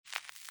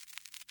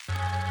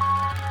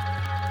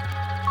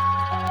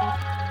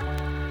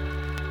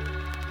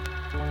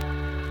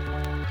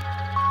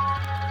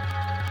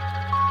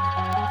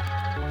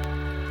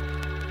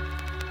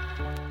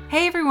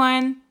Hey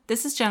everyone,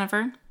 this is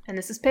Jennifer. And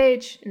this is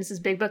Paige, and this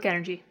is Big Book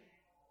Energy.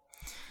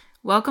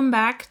 Welcome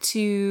back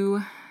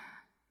to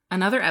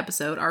another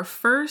episode, our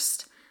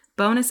first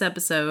bonus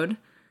episode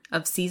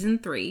of season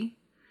 3.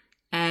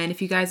 And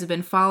if you guys have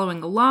been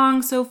following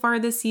along so far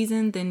this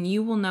season, then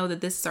you will know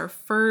that this is our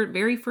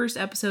very first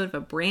episode of a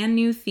brand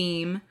new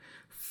theme,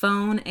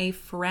 Phone a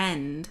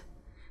Friend.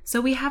 So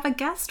we have a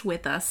guest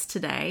with us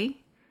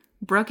today.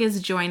 Brooke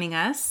is joining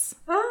us.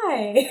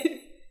 Hi,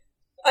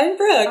 I'm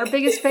Brooke. Our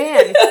biggest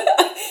fan.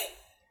 I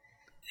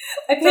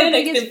panicked. Our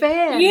biggest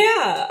fan.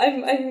 Yeah,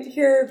 I'm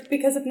here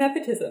because of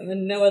nepotism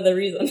and no other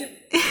reason.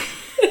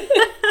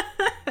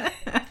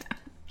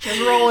 Just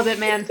roll with it,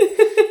 man.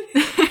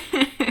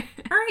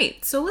 All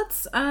right, so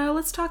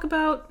let's talk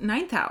about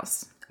Ninth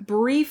House.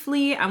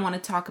 Briefly, I want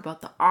to talk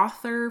about the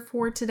author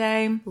for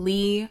today,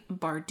 Leigh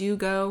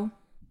Bardugo.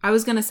 I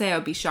was going to say I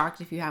would be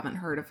shocked if you haven't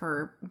heard of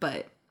her,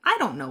 but I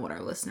don't know what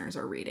our listeners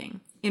are reading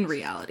in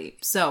reality.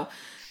 So,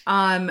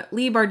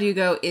 Leigh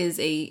Bardugo is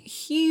a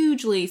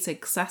hugely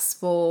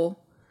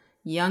successful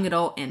young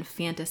adult and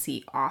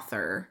fantasy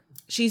author.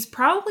 She's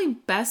probably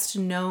best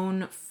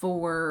known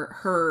for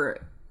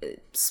her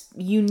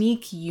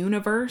unique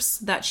universe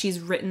that she's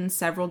written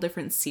several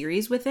different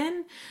series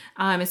within.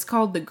 It's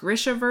called the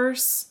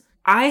Grishaverse.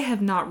 I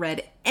have not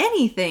read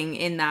anything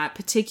in that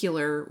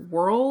particular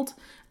world,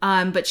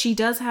 but she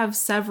does have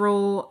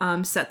several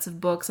sets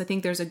of books. I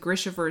think there's a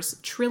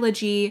Grishaverse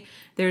trilogy.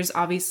 There's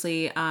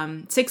obviously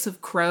Six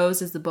of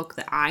Crows is the book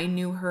that I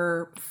knew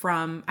her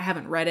from. I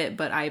haven't read it,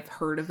 but I've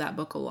heard of that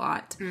book a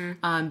lot,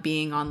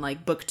 being on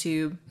like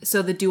BookTube.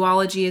 So the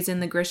duology is in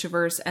the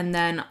Grishaverse, and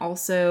then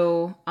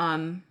also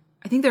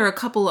I think there are a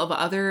couple of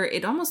other,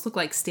 it almost look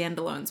like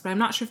standalones, but I'm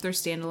not sure if they're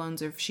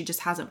standalones or if she just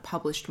hasn't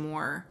published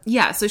more.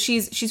 Yeah, so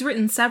she's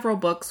written several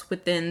books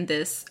within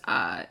this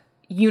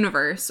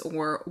universe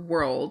or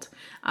world,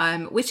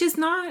 which is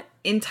not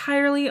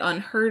entirely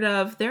unheard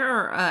of. There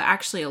are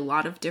actually a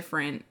lot of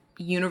different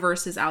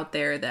universes out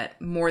there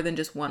that more than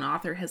just one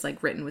author has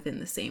like written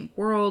within the same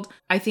world.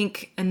 I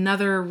think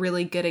another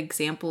really good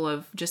example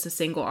of just a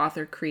single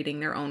author creating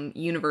their own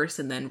universe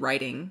and then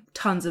writing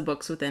tons of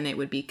books within it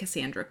would be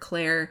Cassandra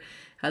Clare.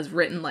 Has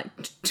written like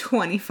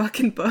 20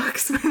 fucking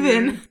books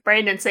within.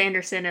 Brandon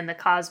Sanderson and the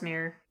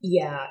Cosmere.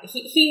 Yeah,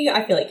 he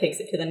I feel like takes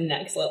it to the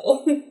next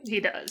level.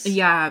 He does.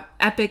 Yeah,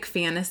 epic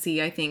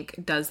fantasy I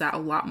think does that a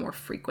lot more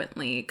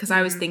frequently. Because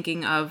I was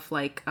thinking of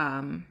like,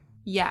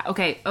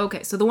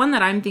 okay. So the one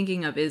that I'm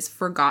thinking of is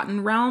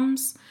Forgotten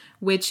Realms,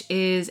 which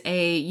is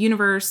a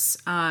universe,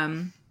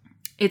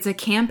 it's a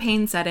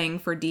campaign setting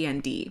for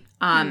D&D.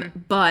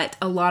 But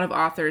a lot of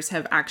authors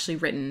have actually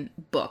written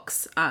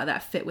books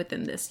that fit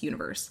within this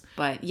universe.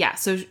 But yeah,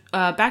 so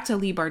back to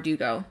Leigh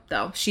Bardugo,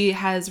 though. She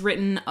has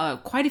written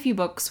quite a few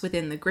books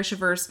within the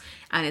Grishaverse,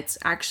 and it's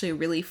actually a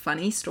really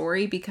funny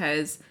story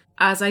because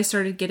as I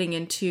started getting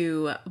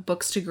into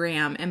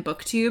Bookstagram and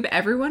BookTube,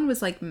 everyone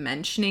was like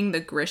mentioning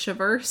the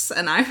Grishaverse,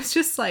 and I was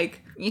just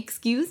like,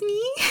 excuse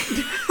me?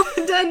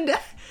 And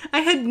I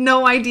had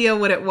no idea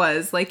what it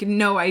was, like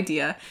no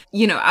idea.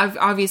 You know, I've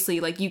obviously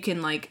like you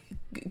can like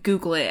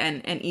Google it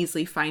and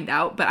easily find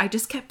out, but I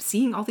just kept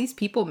seeing all these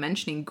people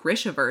mentioning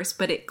Grishaverse,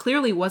 but it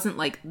clearly wasn't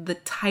like the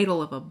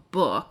title of a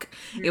book.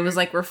 It was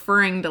like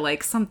referring to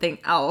like something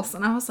else,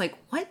 and I was like,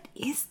 what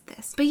is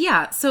this? But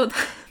yeah, so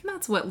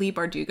that's what Leigh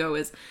Bardugo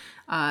is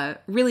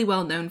really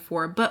well known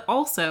for. But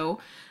also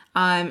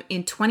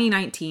in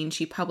 2019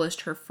 she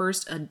published her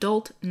first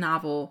adult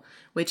novel,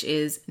 which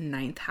is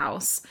Ninth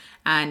House,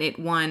 and it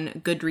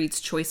won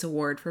Goodreads Choice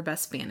Award for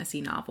Best Fantasy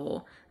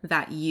Novel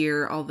that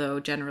year, although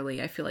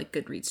generally I feel like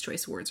Goodreads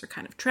Choice Awards are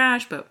kind of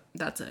trash, but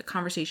that's a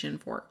conversation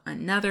for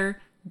another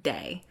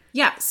day.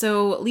 Yeah,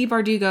 so Leigh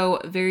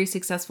Bardugo, very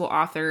successful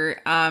author.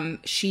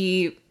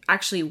 She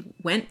actually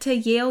went to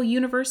Yale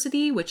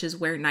University, which is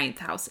where Ninth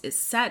House is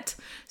set.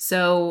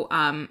 So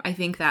I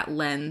think that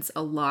lends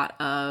a lot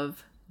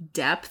of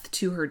depth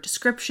to her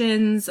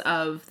descriptions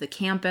of the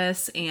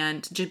campus,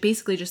 and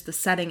basically just the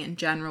setting in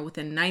general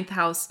within Ninth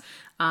House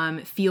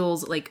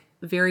feels like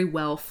very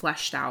well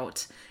fleshed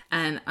out,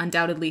 and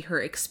undoubtedly her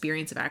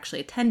experience of actually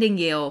attending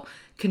Yale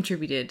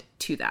contributed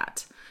to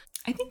that.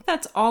 I think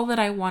that's all that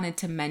I wanted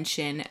to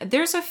mention.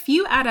 There's a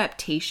few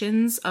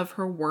adaptations of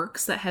her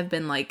works that have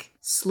been like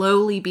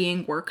slowly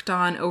being worked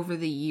on over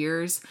the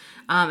years.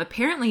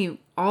 Apparently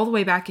all the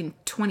way back in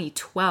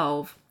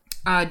 2012,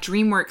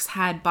 DreamWorks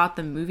had bought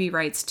the movie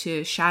rights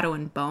to Shadow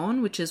and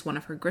Bone, which is one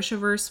of her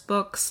Grishaverse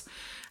books.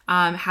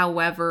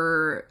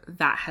 However,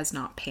 that has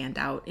not panned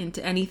out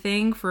into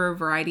anything for a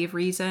variety of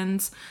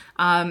reasons.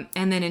 And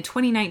then in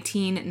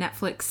 2019,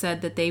 Netflix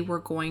said that they were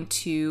going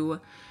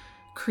to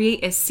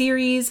create a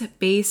series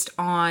based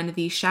on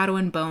the Shadow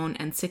and Bone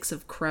and Six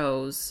of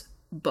Crows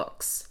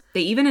books.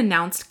 They even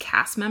announced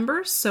cast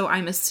members, so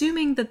I'm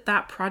assuming that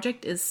that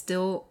project is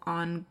still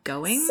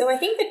ongoing. So I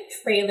think the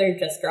trailer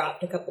just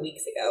dropped a couple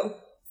weeks ago.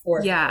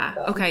 Yeah,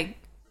 okay.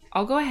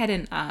 I'll go ahead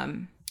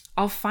and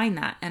I'll find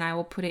that and I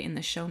will put it in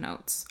the show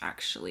notes,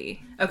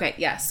 actually. Okay,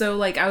 yeah. So,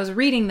 like, I was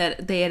reading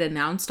that they had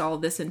announced all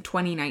of this in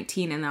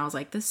 2019, and I was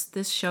like,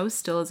 this show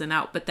still isn't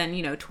out. But then,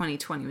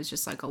 2020 was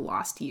just like a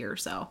lost year,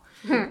 so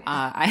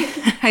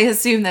I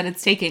assume that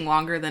it's taking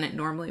longer than it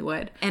normally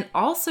would. And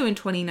also in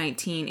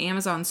 2019,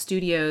 Amazon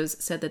Studios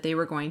said that they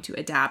were going to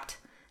adapt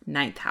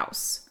Ninth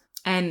House.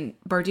 And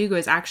Bardugo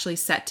is actually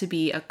set to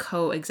be a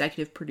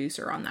co-executive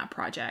producer on that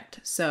project.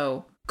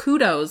 So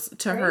kudos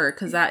to her,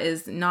 because that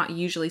is not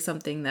usually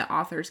something that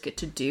authors get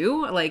to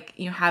do, like,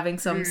 having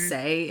some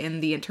say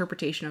in the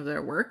interpretation of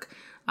their work.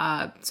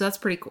 So that's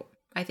pretty cool,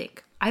 I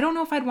think. I don't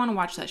know if I'd want to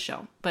watch that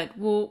show, but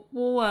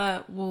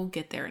we'll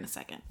get there in a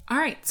second. All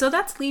right, so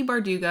that's Leigh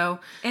Bardugo,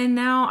 and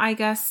now I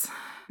guess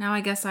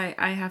I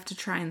have to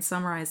try and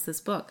summarize this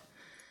book.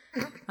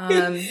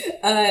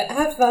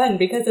 Have fun,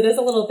 because it is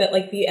a little bit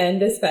like the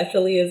end,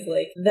 especially, is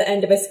like the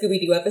end of a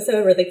Scooby-Doo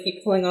episode where they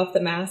keep pulling off the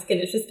mask and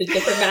it's just a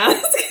different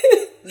mask.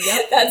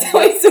 Yep. That's how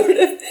I sort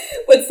of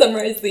would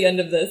summarize the end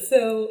of this.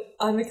 So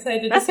I'm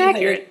excited to see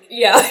accurate.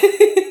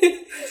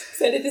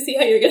 Excited to see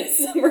how you're going to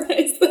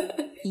summarize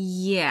that.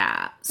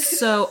 Yeah.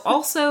 So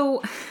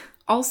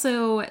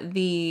also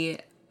the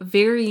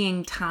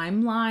varying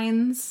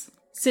timelines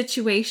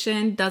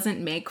situation doesn't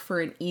make for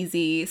an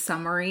easy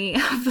summary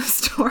of the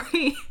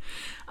story.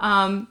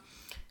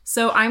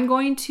 So I'm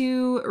going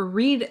to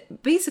read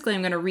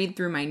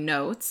through my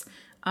notes.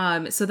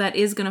 So that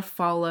is going to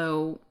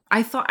follow.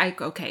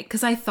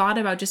 Because I thought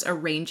about just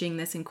arranging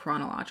this in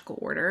chronological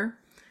order,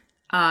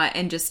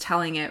 and just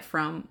telling it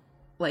from,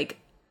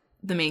 like,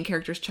 the main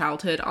character's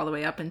childhood all the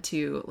way up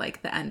into,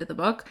 like, the end of the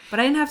book.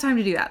 But I didn't have time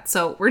to do that,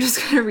 so we're just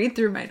going to read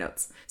through my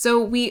notes.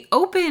 So we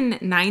open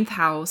Ninth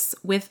House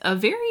with a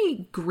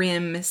very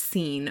grim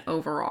scene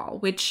overall,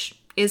 which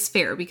is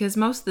fair because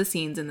most of the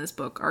scenes in this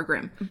book are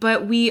grim.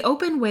 But we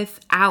open with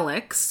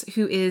Alex,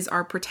 who is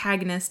our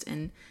protagonist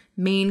and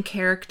main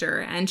character,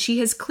 and she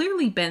has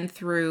clearly been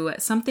through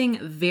something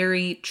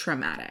very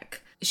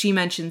traumatic. She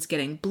mentions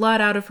getting blood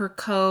out of her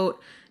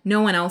coat.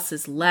 No one else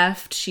is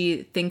left.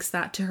 She thinks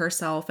that to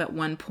herself at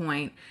one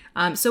point.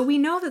 So we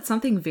know that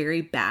something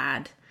very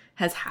bad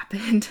has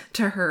happened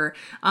to her.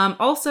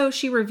 Also,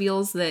 she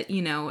reveals that,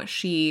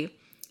 she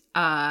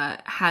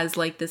has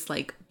like this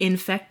like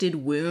infected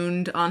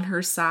wound on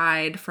her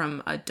side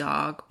from a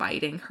dog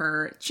biting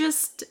her.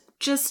 Just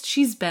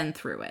she's been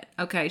through it.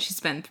 Okay, she's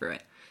been through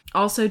it.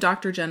 Also,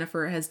 Dr.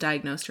 Jennifer has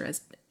diagnosed her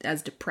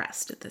as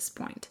depressed at this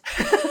point.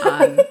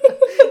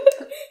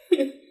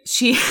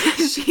 She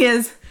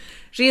is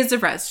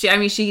depressed.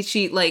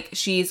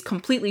 She's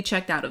completely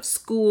checked out of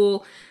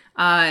school.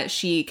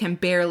 She can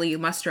barely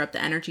muster up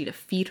the energy to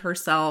feed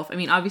herself. I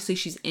mean, obviously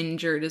she's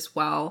injured as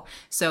well,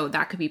 so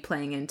that could be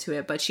playing into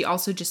it, but she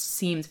also just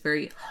seems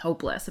very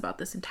hopeless about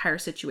this entire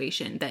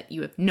situation, that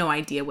you have no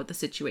idea what the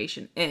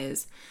situation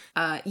is.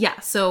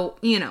 So,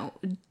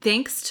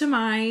 thanks to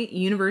my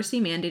university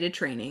mandated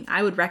training,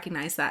 I would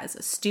recognize that as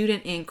a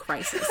student in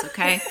crisis,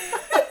 okay?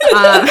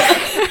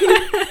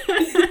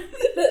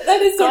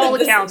 That is sort all of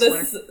the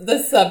counselor.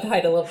 The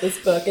subtitle of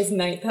this book is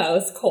Ninth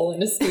House: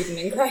 a student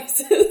in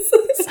crisis.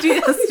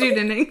 A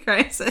student in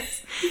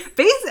crisis.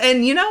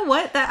 And you know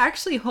what? That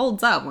actually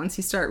holds up once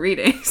you start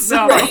reading.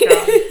 So,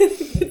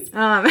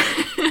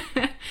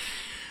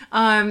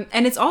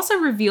 and it's also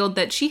revealed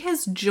that she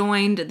has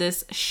joined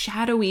this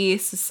shadowy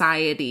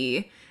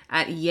society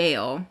at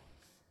Yale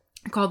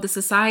called the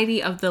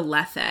Society of the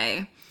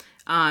Lethe.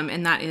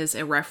 And that is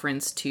a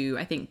reference to,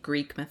 I think,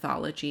 Greek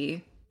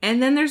mythology.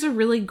 And then there's a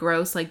really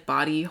gross, like,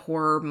 body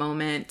horror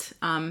moment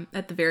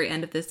at the very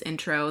end of this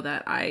intro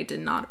that I did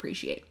not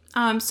appreciate.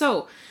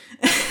 So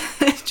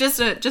just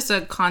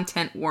a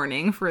content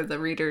warning for the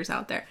readers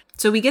out there.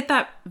 So we get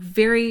that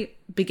very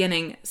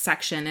beginning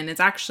section, and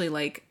it's actually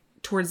like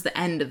towards the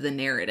end of the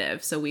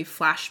narrative. So we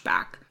flash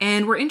back,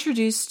 and we're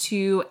introduced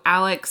to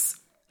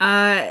Alex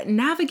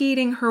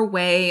navigating her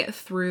way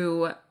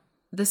through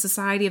the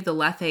Society of the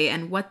Lethe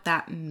and what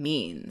that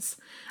means.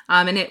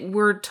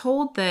 We're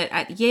told that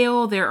at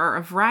Yale, there are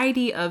a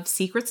variety of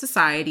secret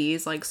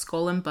societies like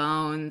Skull and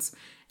Bones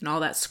and all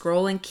that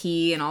Scroll and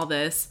Key and all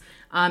this,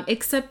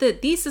 except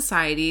that these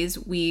societies,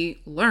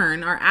 we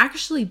learn, are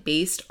actually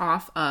based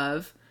off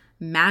of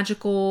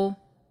magical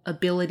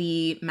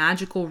ability,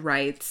 magical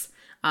rights.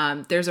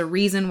 There's a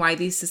reason why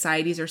these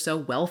societies are so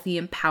wealthy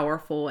and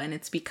powerful, and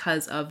it's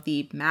because of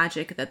the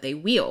magic that they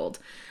wield.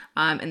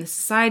 And the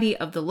Society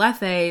of the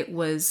Lethe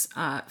was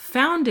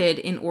founded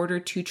in order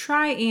to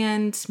try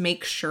and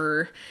make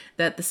sure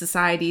that the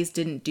societies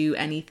didn't do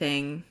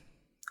anything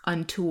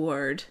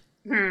untoward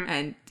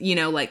and,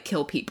 like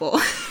kill people.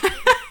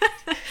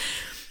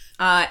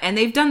 And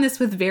they've done this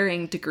with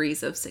varying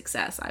degrees of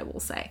success, I will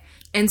say.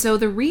 And so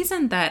the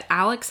reason that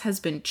Alex has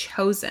been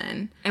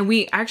chosen,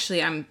 and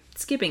I'm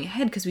skipping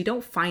ahead because we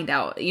don't find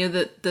out,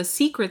 the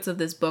secrets of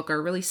this book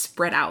are really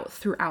spread out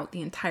throughout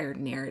the entire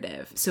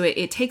narrative. So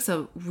it takes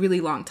a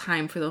really long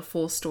time for the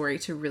full story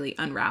to really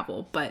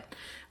unravel. But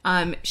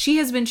she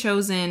has been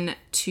chosen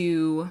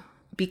to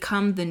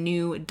become the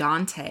new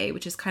Dante,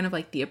 which is kind of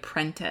like the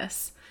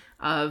apprentice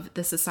of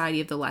the Society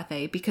of the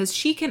Lethe because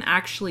she can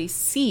actually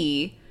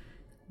see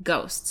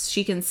ghosts.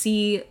 She can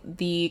see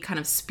the kind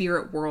of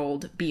spirit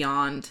world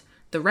beyond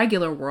the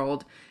regular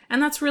world.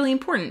 And that's really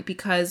important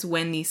because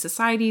when these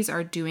societies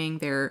are doing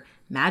their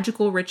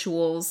magical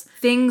rituals,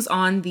 things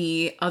on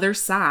the other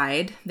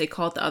side, they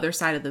call it the other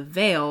side of the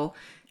veil,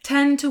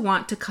 tend to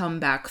want to come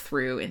back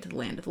through into the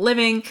land of the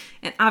living.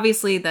 And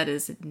obviously that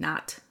is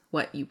not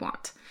what you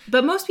want.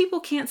 But most people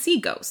can't see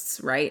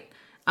ghosts, right?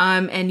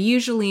 And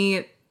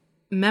usually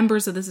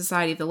members of the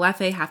Society of the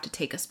Lethe have to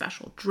take a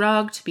special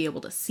drug to be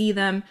able to see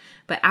them.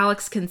 But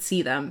Alex can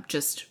see them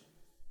just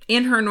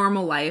in her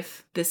normal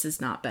life. This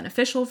is not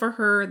beneficial for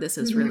her. This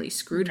has really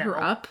screwed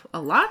her up a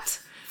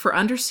lot for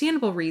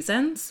understandable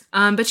reasons.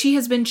 But she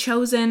has been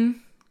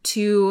chosen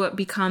to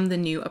become the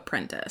new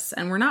apprentice.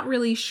 And we're not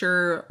really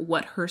sure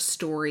what her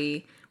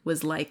story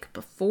was like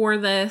before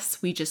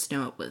this. We just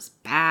know it was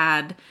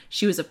bad.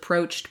 She was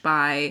approached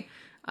by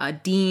a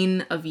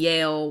dean of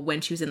Yale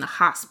when she was in the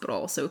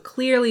hospital. So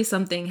clearly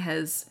something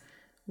has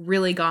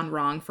really gone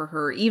wrong for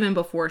her even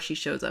before she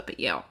shows up at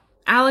Yale.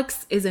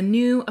 Alex is a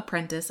new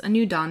apprentice, a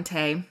new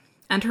Dante,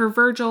 and her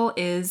Virgil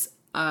is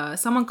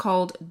someone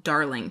called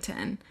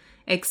Darlington.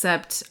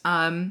 Except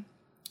when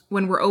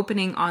we're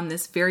opening on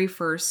this very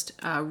first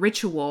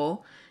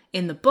ritual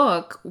in the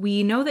book,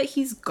 we know that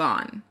he's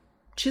gone.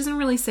 She doesn't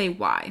really say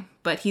why,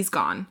 but he's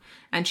gone.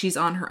 And she's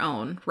on her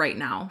own right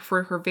now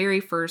for her very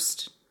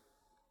first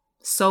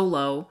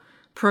solo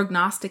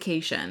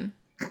prognostication.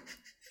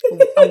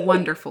 A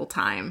wonderful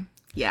time.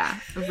 Yeah,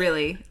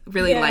 really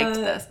liked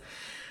this.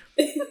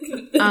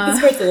 This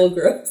part's a little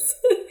gross.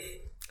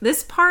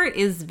 This part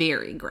is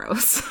very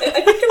gross. I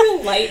picked a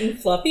real light and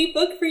fluffy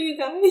book for you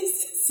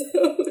guys,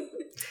 so...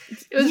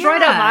 It was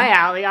right up my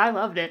alley. I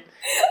loved it.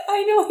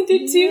 I know, I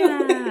did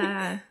too.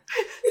 Yeah.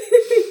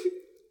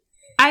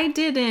 I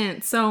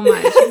didn't so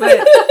much,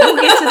 but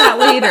we'll get to that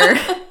later.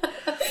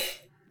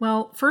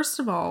 Well, first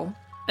of all,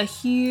 a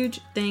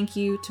huge thank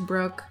you to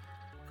Brooke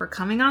for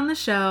coming on the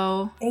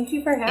show. Thank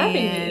you for having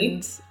me.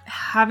 And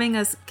having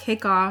us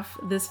kick off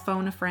this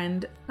Phone a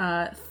Friend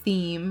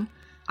theme.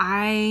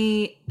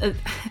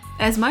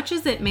 As much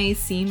as it may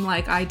seem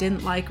like I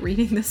didn't like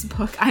reading this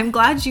book, I'm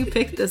glad you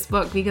picked this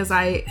book because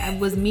I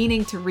was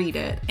meaning to read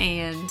it,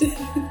 and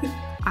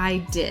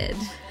I did.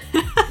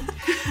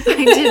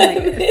 I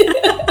did read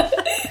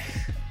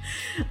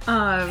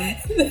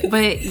it.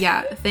 But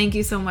yeah, thank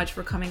you so much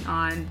for coming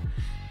on.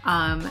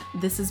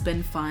 This has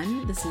been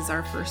fun. This is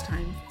our first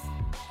time.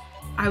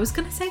 I was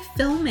gonna say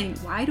filming.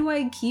 Why do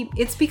I keep...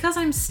 It's because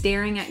I'm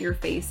staring at your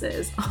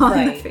faces on the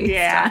FaceTime.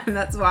 Yeah.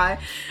 That's why.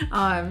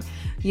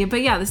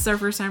 But yeah, this is our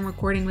first time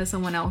recording with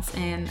someone else.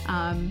 And,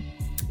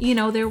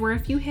 there were a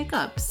few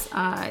hiccups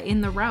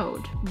in the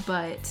road.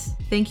 But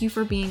thank you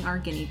for being our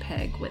guinea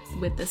pig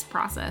with this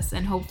process.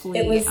 And hopefully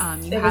you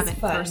haven't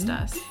cursed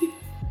us.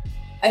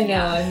 I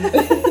know.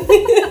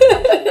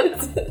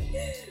 Yeah.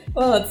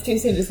 Well, it's too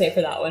soon to say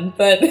for that one.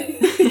 But...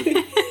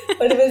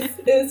 But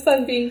it was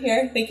fun being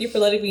here. Thank you for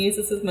letting me use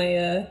this as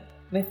my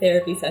my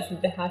therapy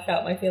session to hash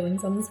out my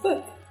feelings on this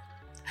book.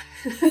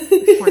 Of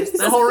course,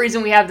 the whole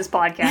reason we have this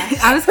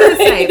podcast. I was going to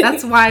say,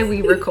 that's why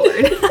we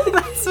record.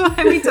 That's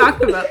why we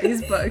talk about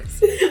these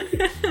books.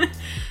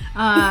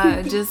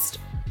 Just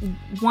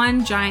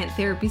one giant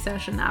therapy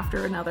session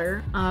after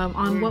another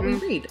on what we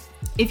read.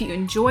 If you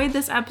enjoyed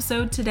this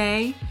episode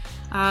today,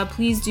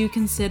 please do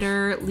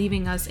consider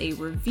leaving us a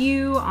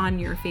review on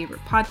your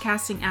favorite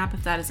podcasting app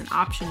if that is an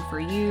option for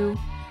you.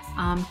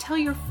 Tell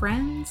your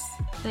friends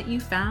that you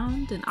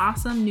found an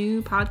awesome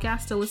new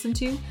podcast to listen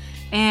to.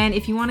 And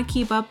if you want to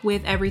keep up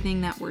with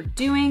everything that we're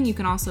doing, you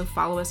can also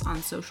follow us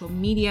on social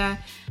media.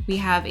 We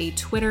have a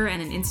Twitter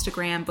and an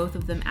Instagram, both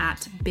of them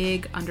at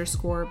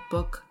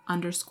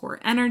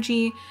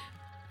big_book_energy.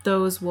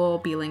 Those will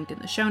be linked in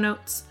the show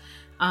notes.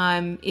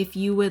 If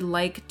you would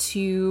like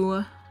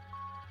to...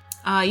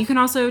 you can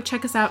also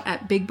check us out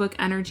at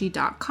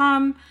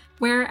bigbookenergy.com,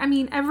 where,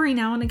 every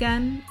now and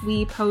again,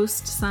 we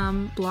post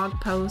some blog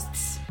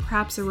posts,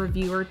 perhaps a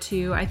review or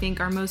two. I think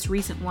our most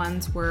recent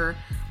ones were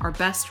our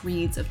best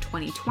reads of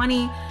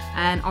 2020,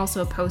 and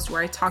also a post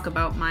where I talk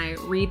about my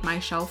Read My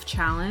Shelf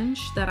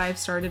challenge that I've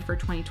started for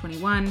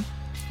 2021,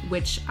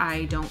 which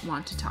I don't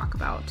want to talk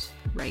about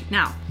right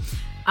now.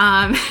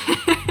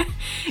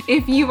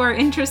 If you are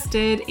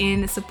interested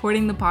in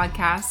supporting the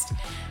podcast,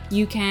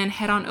 you can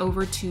head on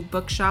over to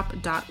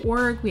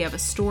bookshop.org. We have a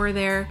store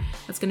there.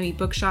 That's going to be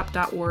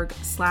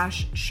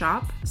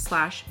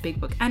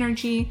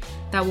bookshop.org/shop/bigbookenergy.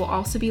 That will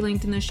also be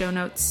linked in the show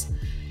notes.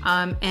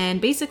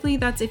 And basically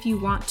that's if you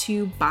want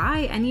to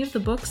buy any of the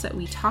books that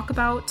we talk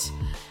about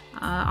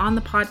on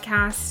the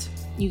podcast.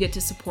 You get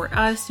to support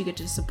us, you get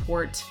to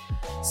support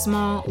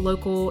small,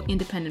 local,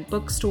 independent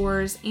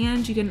bookstores,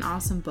 and you get an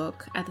awesome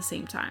book at the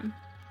same time.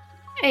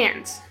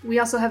 And we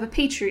also have a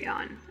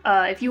Patreon.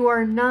 If you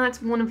are not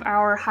one of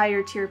our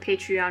higher tier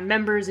Patreon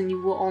members, and you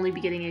will only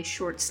be getting a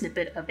short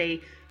snippet of a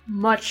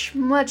much,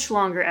 much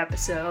longer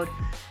episode.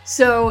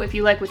 So if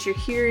you like what you're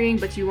hearing,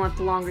 but you want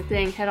the longer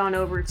thing, head on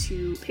over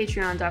to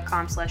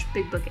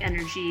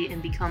patreon.com/bigbookenergy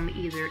and become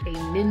either a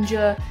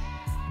ninja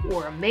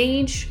or a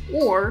mage,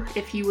 or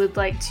if you would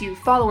like to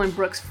follow in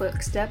Brooke's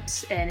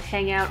footsteps and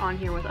hang out on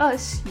here with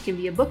us, you can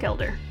be a book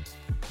elder.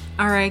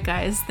 All right,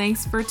 guys,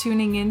 thanks for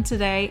tuning in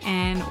today,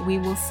 and we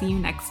will see you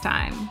next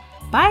time.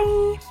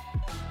 Bye!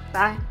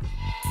 Bye.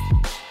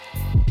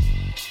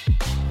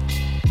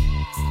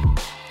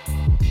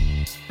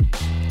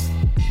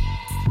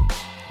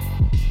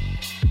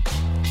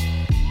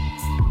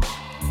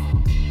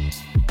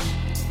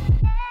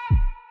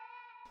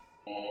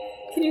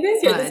 Can you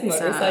guys hear this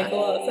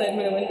motorcycle outside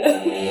my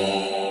window?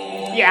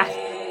 Yeah.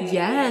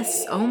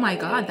 Yes. Oh my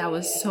god, that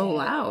was so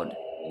loud.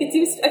 I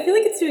feel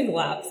like it's doing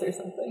laps or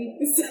something.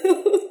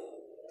 So.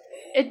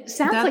 It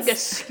sounds like a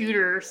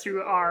scooter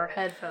through our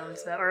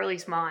headphones, though, or at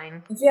least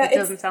mine. Yeah, it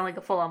doesn't sound like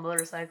a full-on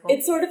motorcycle.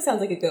 It sort of sounds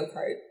like a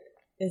go-kart,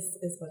 is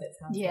what it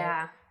sounds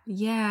like.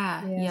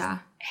 Yeah.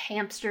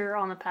 Hamster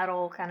on the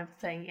pedal kind of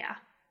thing, yeah.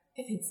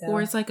 I think so.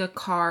 Or it's like a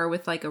car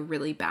with like a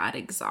really bad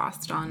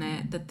exhaust on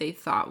it that they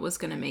thought was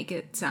going to make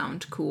it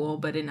sound cool,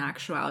 but in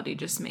actuality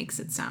just makes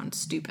it sound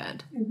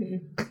stupid.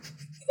 Mm-hmm.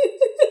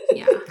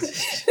 Yeah.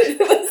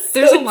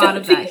 There's a lot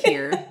of that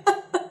here.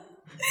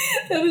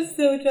 That was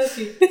so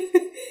touchy.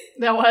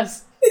 That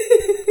was.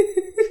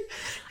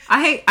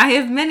 I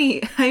have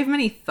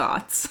many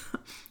thoughts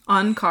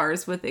on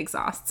cars with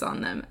exhausts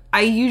on them.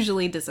 I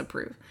usually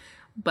disapprove,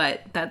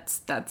 but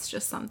that's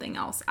just something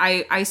else.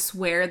 I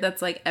swear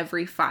that's like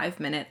every 5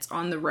 minutes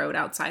on the road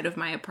outside of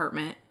my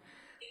apartment.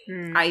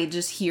 I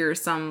just hear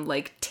some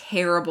like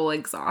terrible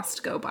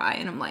exhaust go by,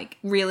 and I'm like,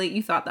 really?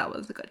 You thought that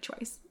was a good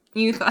choice?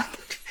 You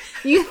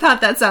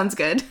thought that sounds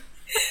good?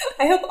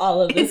 I hope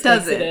all of this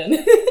makes it in.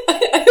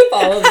 I hope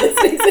all of this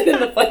makes it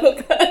in the final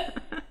cut.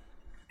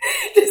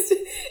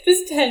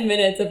 Just 10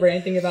 minutes of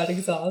ranting about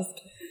exhaust.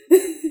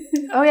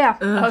 Oh yeah.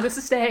 Ugh. Oh, this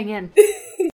is staying in.